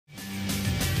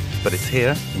But it's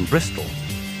here, in Bristol,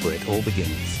 where it all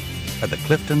begins, at the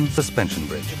Clifton Suspension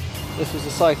Bridge. This was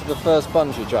the site of the first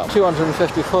bungee jump,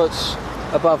 250 foot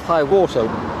above high water.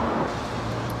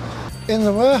 In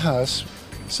the warehouse,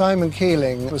 Simon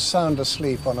Keeling was sound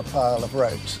asleep on a pile of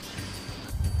ropes.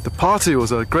 The party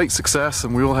was a great success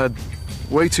and we all had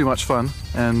way too much fun,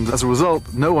 and as a result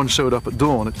no one showed up at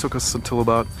dawn. It took us until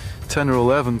about 10 or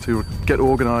 11 to get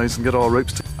organised and get our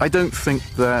ropes. I don't think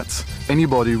that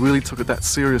anybody really took it that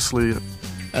seriously.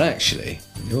 And actually,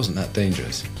 it wasn't that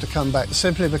dangerous. To come back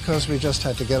simply because we just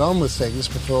had to get on with things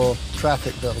before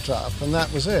traffic built up, and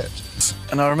that was it.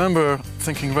 And I remember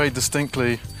thinking very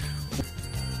distinctly,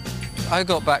 I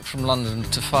got back from London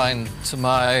to find, to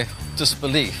my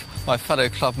disbelief, my fellow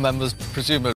club members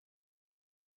presumably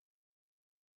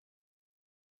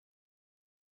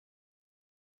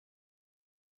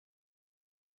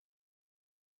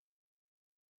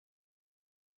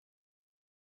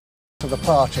for the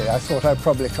party. I thought I'd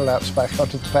probably collapse back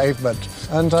onto the pavement,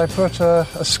 and I put a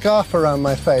scarf around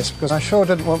my face because I sure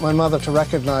didn't want my mother to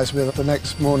recognise me at the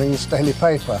next morning's daily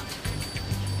paper.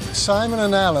 Simon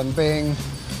and Alan, being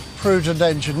prudent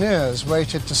engineers,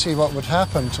 waited to see what would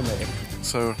happen to me.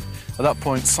 So at that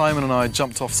point Simon and I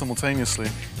jumped off simultaneously.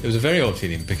 It was a very odd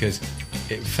feeling because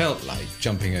it felt like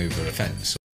jumping over a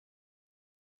fence.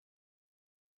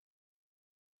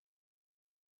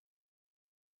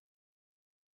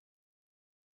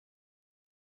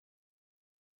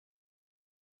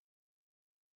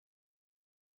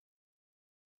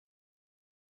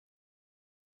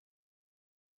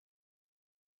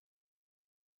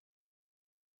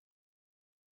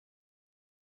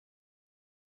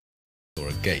 Or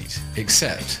a gate,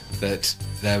 except that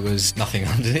there was nothing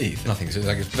underneath, nothing. So it was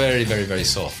like a very, very, very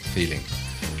soft feeling,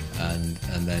 and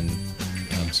then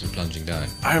sort of plunging down.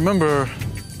 I remember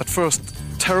at first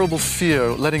terrible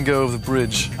fear letting go of the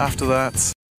bridge. After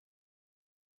that,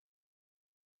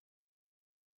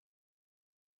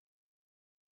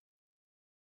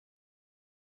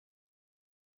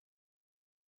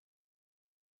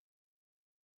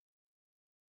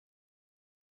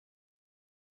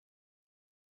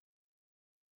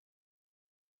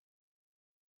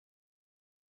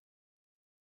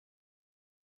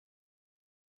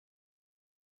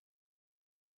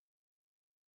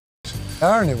 The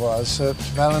irony was that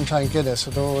Valentine Guinness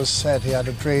had always said he had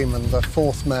a dream and the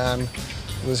fourth man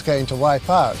was going to wipe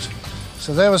out.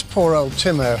 So there was poor old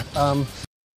Timo.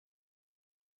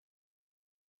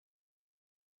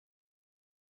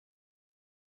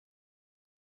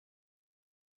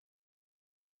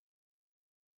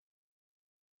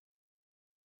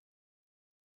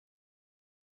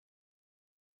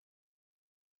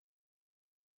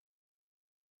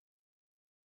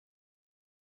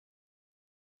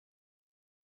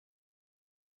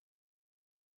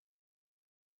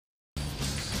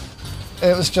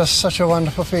 It was just such a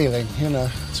wonderful feeling, you know.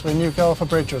 It's when you go off a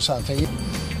bridge or something.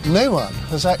 No one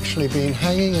has actually been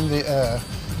hanging in the air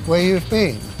where you've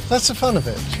been. That's the fun of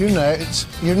it, you know, it's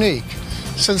unique.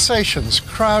 Sensations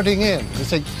crowding in. You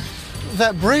think,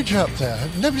 that bridge up there,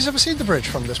 nobody's ever seen the bridge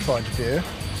from this point of view.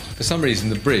 For some reason,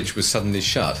 the bridge was suddenly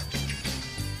shut.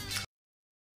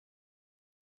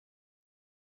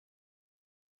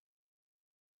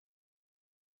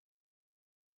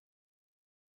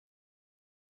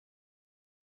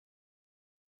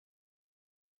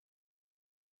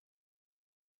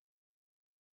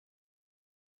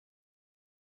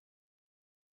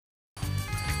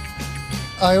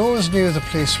 I always knew the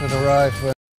police would arrive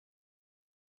when...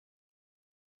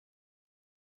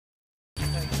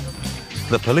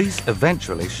 The police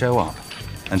eventually show up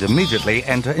and immediately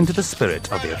enter into the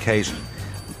spirit of the occasion.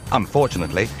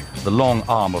 Unfortunately, the long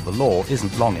arm of the law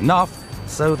isn't long enough,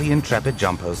 so the intrepid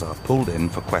jumpers are pulled in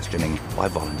for questioning by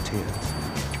volunteers.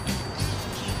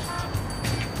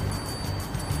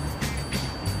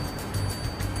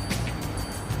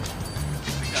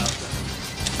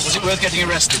 Was it worth getting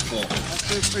arrested for?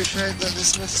 I do appreciate that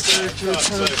it's necessary to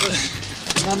attend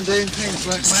to mundane things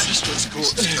like magistrate's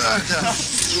court.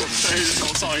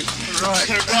 Right.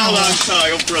 Well done, Ty,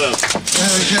 you're brilliant.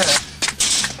 There we go.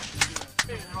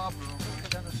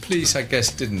 The police, I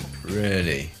guess, didn't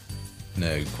really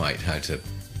know quite how to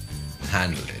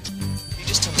handle it. Can you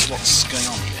just tell us what's going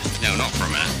on here? No, not for a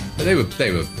minute. But they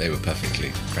were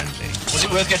perfectly friendly. Was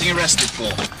it worth getting arrested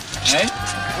for? Eh?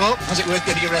 Well, Was it worth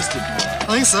getting arrested for?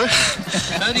 I think so.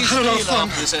 How do you Had a lot of feel fun.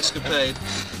 after this escapade?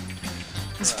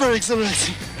 It's very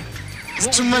exhilarating. It's a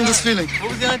tremendous feeling.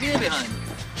 What was the idea behind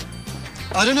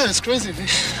it? I don't know, it's crazy.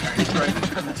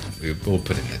 We were all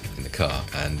put in the car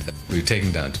and we were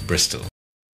taken down to Bristol.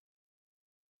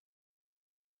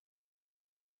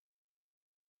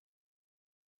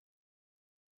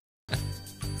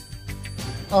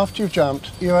 after you've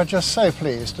jumped, you are just so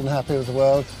pleased and happy with the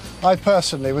world. I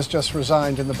personally was just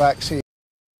resigned in the back seat